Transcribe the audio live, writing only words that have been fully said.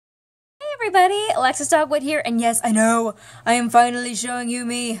everybody, Alexis Dogwood here, and yes, I know, I am finally showing you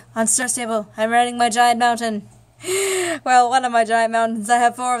me on Star Stable. I'm riding my giant mountain. Well, one of my giant mountains. I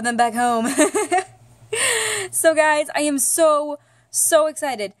have 4 of them back home. So guys, I am so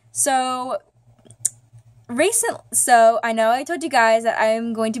excited. So I know I told you guys that I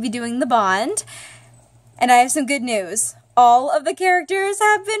am going to be doing the bond, and I have some good news. All of the characters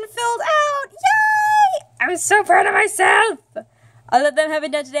have been filled out. Yay! I'm so proud of myself. I'll let them have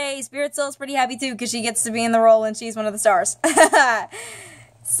it done today. Spirit Soul's pretty happy too because she gets to be in the role and she's one of the stars.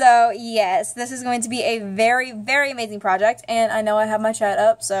 So, yes, this is going to be a very amazing project. And I know I have my chat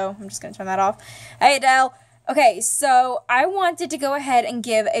up, so I'm just going to turn that off. Hey, Adele. Okay, so I wanted to go ahead and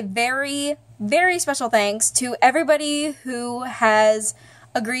give a very special thanks to everybody who has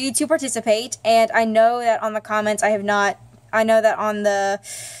agreed to participate. And I know that on the comments I have not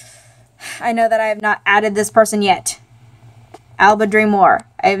added this person yet. Alba Dreammore.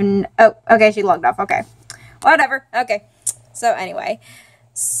 Oh, okay, she logged off. Okay. Whatever. Okay. So, anyway.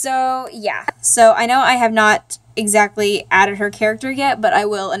 So, yeah. So, I know I have not exactly added her character yet, but I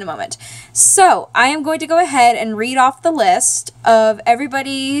will in a moment. So, I am going to go ahead and read off the list of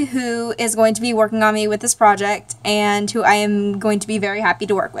everybody who is going to be working on me with this project and who I am going to be very happy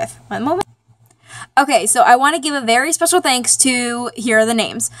to work with. One moment. Okay, so I want to give a very special thanks to, here are the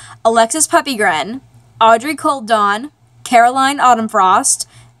names, Alexis Puppygren, Audrey Cold Dawn, Caroline Autumnfrost,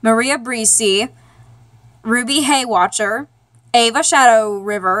 Maria Breesey, Ruby Haywatcher, Ava Shadow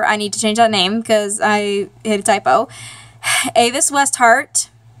River, I need to change that name because I hit a typo, Avis Westhart,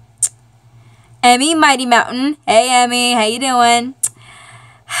 Emmy Mighty Mountain, hey Emmy, how you doing?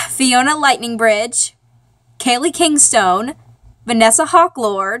 Fiona Lightning Bridge, Kaylee Kingstone, Vanessa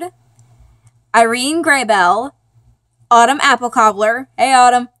Hawklord, Irene Graybell, Autumn Apple Cobbler, hey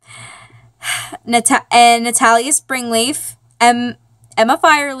Autumn, and Natalia Springleaf, Emma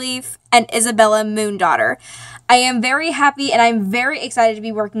Fireleaf, and Isabella Moondaughter. I am very happy and I'm very excited to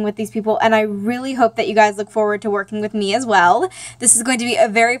be working with these people, and I really hope that you guys look forward to working with me as well. This is going to be a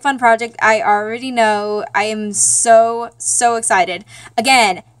very fun project. I already know. I am so excited.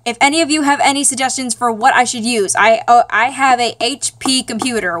 Again, if any of you have any suggestions for what I should use, I have a HP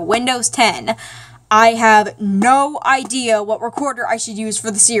computer, Windows 10. I have no idea what recorder I should use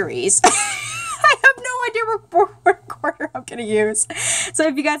for the series. I have no idea what recorder I'm going to use. So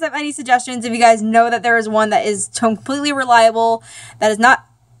if you guys have any suggestions, if you guys know that there is one that is completely reliable, that is not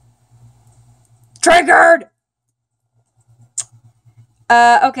triggered.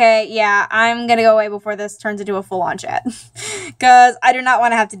 Okay, yeah, I'm going to go away before this turns into a full-on chat. Because I do not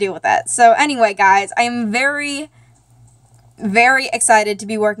want to have to deal with that. So anyway, guys, I am very excited to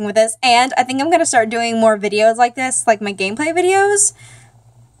be working with this, and I think I'm going to start doing more videos like this, like my gameplay videos,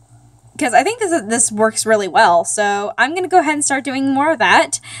 because I think this works really well. So I'm going to go ahead and start doing more of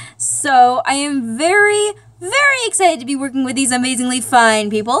that. So I am very excited to be working with these amazingly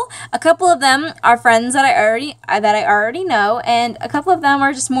fine people. A couple of them are friends that I already know, and a couple of them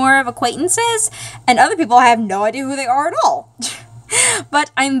are just more of acquaintances, and other people I have no idea who they are at all.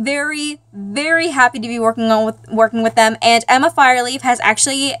 But I'm very happy to be working with them, and Emma Fireleaf has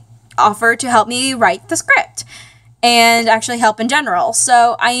actually offered to help me write the script and actually help in general.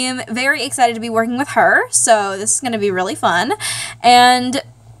 So I am very excited to be working with her. So this is going to be really fun. And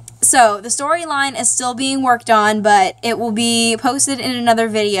so the storyline is still being worked on, but it will be posted in another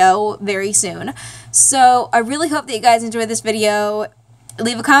video very soon. So I really hope that you guys enjoyed this video.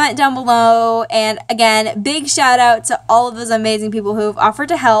 Leave a comment down below, and again, big shout out to all of those amazing people who have offered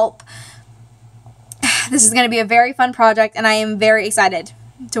to help. This is going to be a very fun project, and I am very excited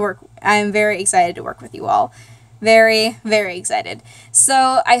to work. I am very excited to work with you all. Very excited.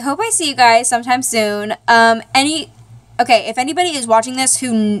 So I hope I see you guys sometime soon. Okay, if anybody is watching this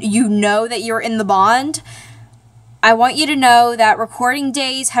who you know that you're in the bond, I want you to know that recording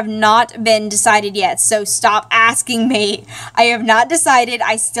days have not been decided yet, so stop asking me. I have not decided.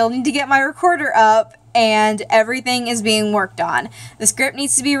 I still need to get my recorder up, and everything is being worked on. The script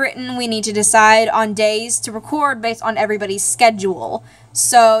needs to be written. We need to decide on days to record based on everybody's schedule.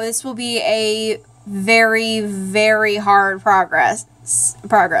 So this will be a very hard progress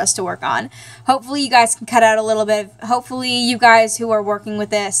to work on. Hopefully you guys can cut out a little bit. Hopefully you guys who are working with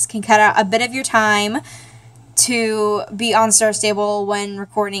this can cut out a bit of your time to be on Star Stable when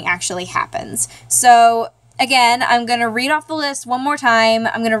recording actually happens. So again, I'm going to read off the list one more time.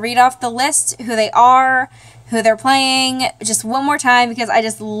 I'm going to read off the list, who they are, who they're playing, just one more time, because I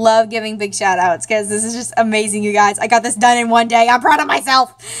just love giving big shout outs, because this is just amazing, you guys. I got this done in one day. I'm proud of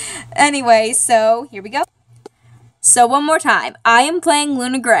myself. Anyway, so here we go. So one more time. I am playing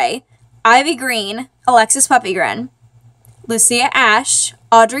Luna Gray, Ivy Green, Alexis Puppygren, Lucia Ashe,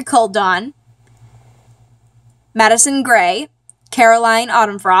 Audrey Coldon, Madison Gray, Caroline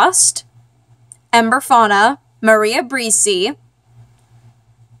Autumnfrost, Ember Fauna, Maria Breesy,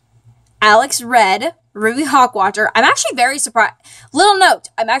 Alex Red, Ruby Hawkwatcher. I'm actually very surprised. Little note,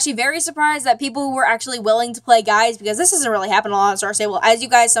 I'm actually very surprised that people were actually willing to play guys, because this doesn't really happen a lot on Star Stable. As you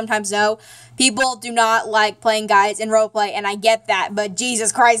guys sometimes know, people do not like playing guys in roleplay, and I get that, but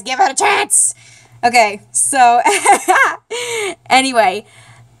Jesus Christ, give it a chance! Okay, so, anyway,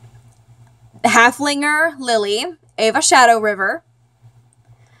 Halflinger Lily, Ava Shadow River,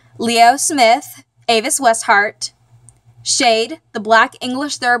 Leo Smith, Avis Westhart, Shade, the Black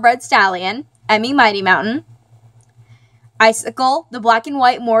English Thoroughbred Stallion, Emmy Mighty Mountain, Icicle, the Black and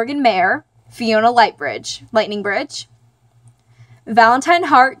White Morgan Mare, Fiona Lightning Bridge, Valentine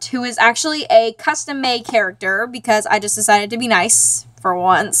Hart, who is actually a custom-made character because I just decided to be nice for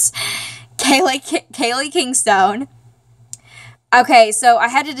once, Kaylee Kingstone. Okay, so I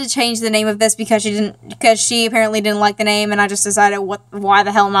had to change the name of this because she apparently didn't like the name, and I just decided why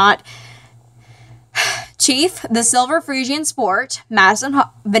the hell not. Chief, the Silver Frisian Sport,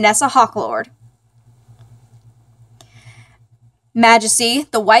 Vanessa Hawklord. Majesty,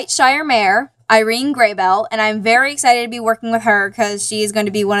 the White Shire Mare, Irene Graybell, and I'm very excited to be working with her because she is going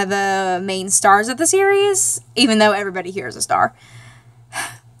to be one of the main stars of the series, even though everybody here is a star.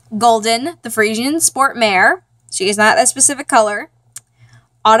 Golden, the Frisian Sport Mare. She is not a specific color.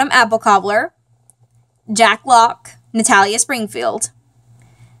 Autumn Apple Cobbler. Jack Locke, Natalia Springfield.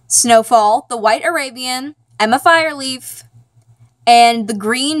 Snowfall, the White Arabian, Emma Fireleaf, and the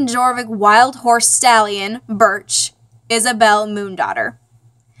Green Jorvik Wild Horse Stallion, Birch, Isabel Moondaughter.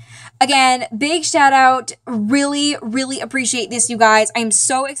 Again, big shout out. Really, really appreciate this, you guys. I'm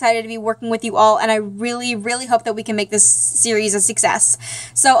so excited to be working with you all, and I really, really hope that we can make this series a success.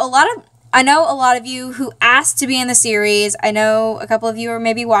 So I know a lot of you who asked to be in the series. I know a couple of you are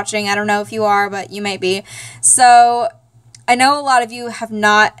maybe watching. I don't know if you are, but you may be. So I know a lot of you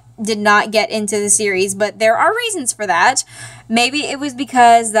did not get into the series, but there are reasons for that. Maybe it was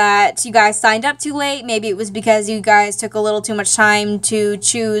because that you guys signed up too late. Maybe it was because you guys took a little too much time to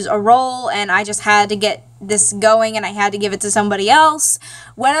choose a role, and I just had to get this going and I had to give it to somebody else.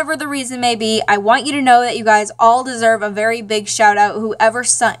 Whatever the reason may be, I want you to know that you guys all deserve a very big shout out, whoever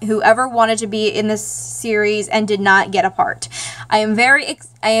wanted to be in this series and did not get a part. I am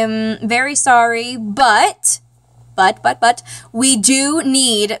very sorry, but we do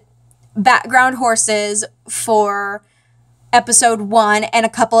need background horses for episode 1 and a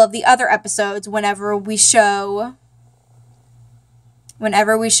couple of the other episodes whenever we show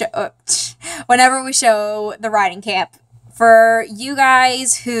the riding camp. For you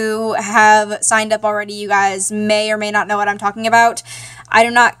guys who have signed up already, you guys may or may not know what I'm talking about. I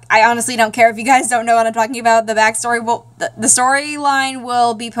honestly don't care if you guys don't know what I'm talking about. The backstory the storyline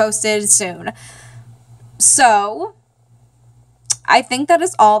will be posted soon. So I think that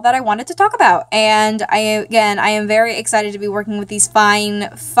is all that I wanted to talk about. And I am very excited to be working with these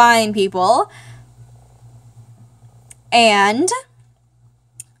fine people. And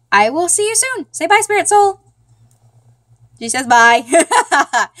I will see you soon. Say bye, Spirit Soul. She says bye.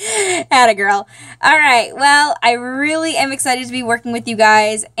 Atta girl. Alright, well, I really am excited to be working with you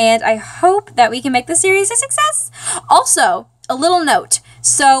guys, and I hope that we can make this series a success. Also, a little note.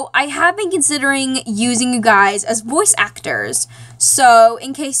 So, I have been considering using you guys as voice actors. So,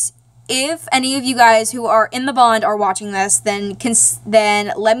 if any of you guys who are in the bond are watching this, then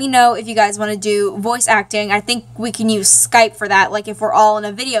let me know if you guys want to do voice acting. I think we can use Skype for that, like if we're all in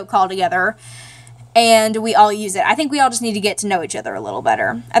a video call together and we all use it. I think we all just need to get to know each other a little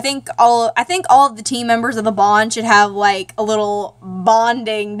better. I think all of the team members of the bond should have like a little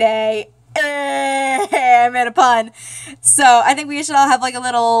bonding day. I made a pun. So I think we should all have like a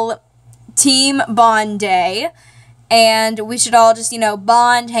little team bond day, and we should all just,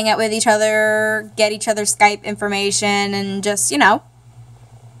 bond, hang out with each other, get each other's Skype information, and just, have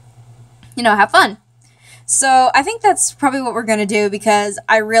fun. So I think that's probably what we're going to do, because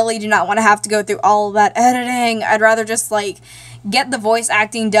I really do not want to have to go through all of that editing. I'd rather just, get the voice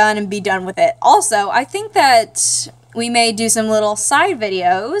acting done and be done with it. Also, I think that we may do some little side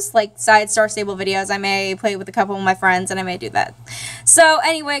videos, like side Star Stable videos. I may play with a couple of my friends, and I may do that. So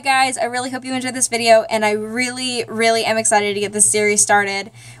anyway, guys, I really hope you enjoyed this video, and I really, really am excited to get this series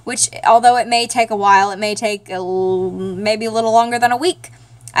started, which, although it may take a while, it may take maybe a little longer than a week.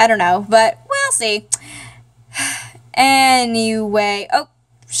 I don't know, but we'll see. Anyway, oh,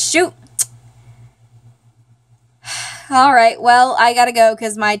 shoot. All right. Well, I gotta go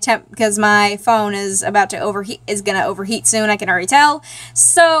because my phone is about to overheat. Is gonna overheat soon. I can already tell.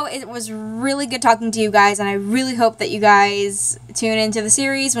 So it was really good talking to you guys, and I really hope that you guys tune into the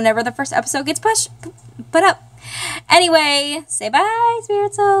series whenever the first episode gets put up. Anyway, say bye,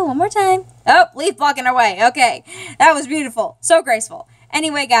 Spirit Soul, one more time. Oh, leaf blocking our way. Okay, that was beautiful. So graceful.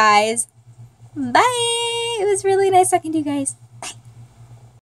 Anyway, guys, bye. It was really nice talking to you guys.